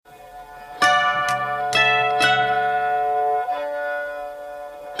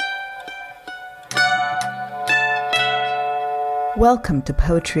Welcome to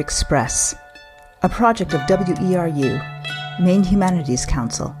Poetry Express, a project of WERU, Maine Humanities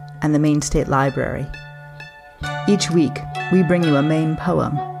Council, and the Maine State Library. Each week, we bring you a Maine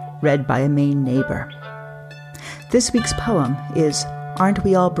poem read by a Maine neighbor. This week's poem is Aren't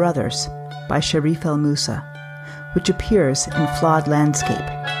We All Brothers by Sharif Elmusa, which appears in Flawed Landscape,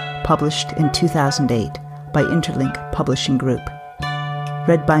 published in 2008 by Interlink Publishing Group.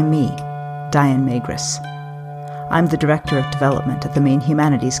 Read by me, Diane Magras. I'm the Director of Development at the Maine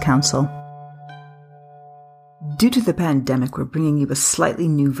Humanities Council. Due to the pandemic, we're bringing you a slightly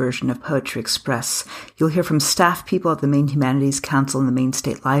new version of Poetry Express. You'll hear from staff people at the Maine Humanities Council and the Maine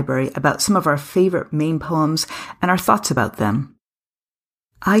State Library about some of our favorite Maine poems and our thoughts about them.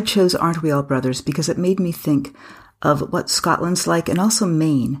 I chose Aren't We All Brothers because it made me think of what Scotland's like and also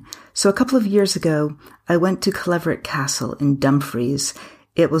Maine. So a couple of years ago, I went to Cleverett Castle in Dumfries.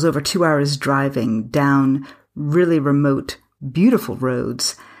 It was over 2 hours driving down really remote, beautiful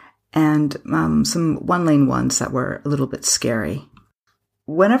roads, and some one-lane ones that were a little bit scary.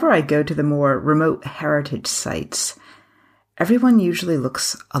 Whenever I go to the more remote heritage sites, everyone usually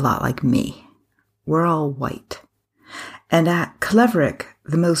looks a lot like me. We're all white. And at Cleverett,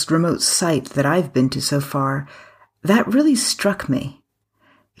 the most remote site that I've been to so far, that really struck me.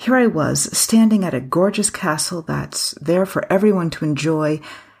 Here I was, standing at a gorgeous castle that's there for everyone to enjoy,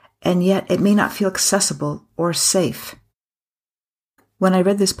 and yet it may not feel accessible or safe. When I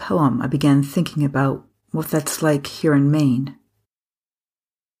read this poem, I began thinking about what that's like here in Maine.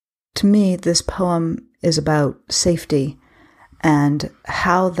 To me, this poem is about safety and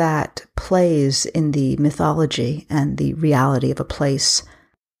how that plays in the mythology and the reality of a place.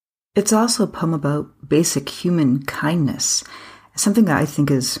 It's also a poem about basic human kindness, something that I think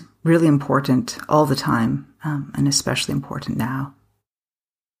is really important all the time, and especially important now.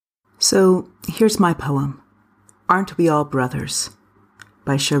 So here's my poem, Aren't We All Brothers,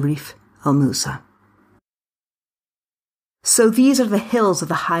 by Sharif Elmusa. So these are the hills of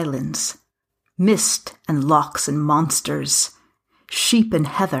the highlands, mist and lochs and monsters, sheep and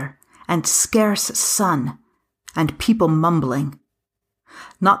heather and scarce sun, and people mumbling.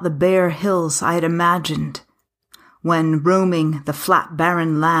 Not the bare hills I had imagined, when roaming the flat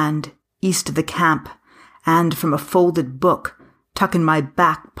barren land east of the camp, and from a folded book tucked in my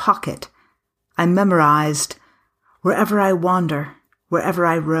back pocket, I memorized, wherever I wander, wherever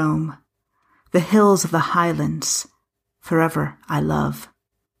I roam, the hills of the highlands, forever I love.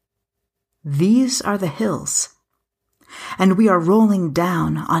 These are the hills, and we are rolling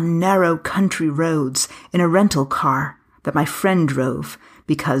down on narrow country roads in a rental car that my friend drove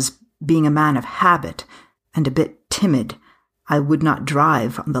because, being a man of habit and a bit timid, I would not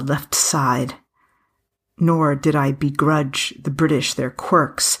drive on the left side. Nor did I begrudge the British their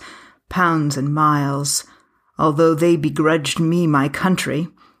quirks, pounds and miles, although they begrudged me my country,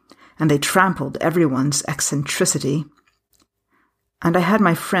 and they trampled everyone's eccentricity. And I had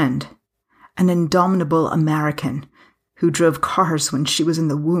my friend, an indomitable American, who drove cars when she was in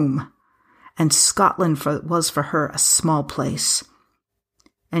the womb, and Scotland was for her a small place.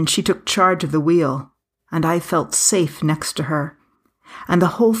 And she took charge of the wheel, and I felt safe next to her. And the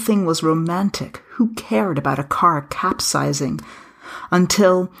whole thing was romantic. Who cared about a car capsizing?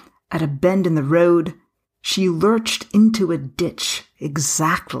 Until, at a bend in the road, she lurched into a ditch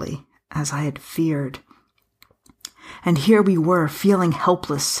exactly as I had feared. And here we were, feeling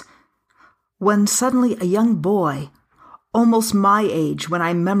helpless, when suddenly a young boy, almost my age when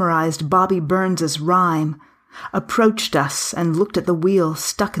I memorized Bobby Burns's rhyme, approached us and looked at the wheel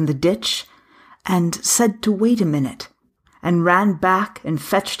stuck in the ditch and said to wait a minute, and ran back and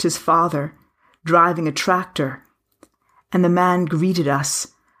fetched his father, driving a tractor. And the man greeted us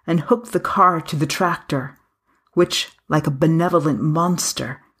and hooked the car to the tractor, which, like a benevolent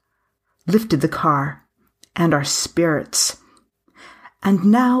monster, lifted the car and our spirits. And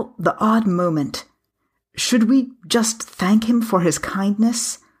now the odd moment. Should we just thank him for his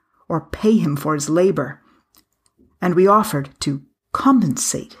kindness or pay him for his labor? And we offered to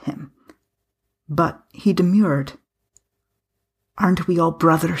compensate him. But he demurred. Aren't we all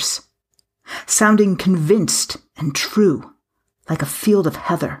brothers? Sounding convinced and true, like a field of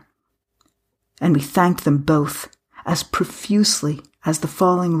heather. And we thanked them both as profusely as the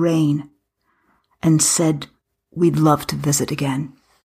falling rain, and said we'd love to visit again.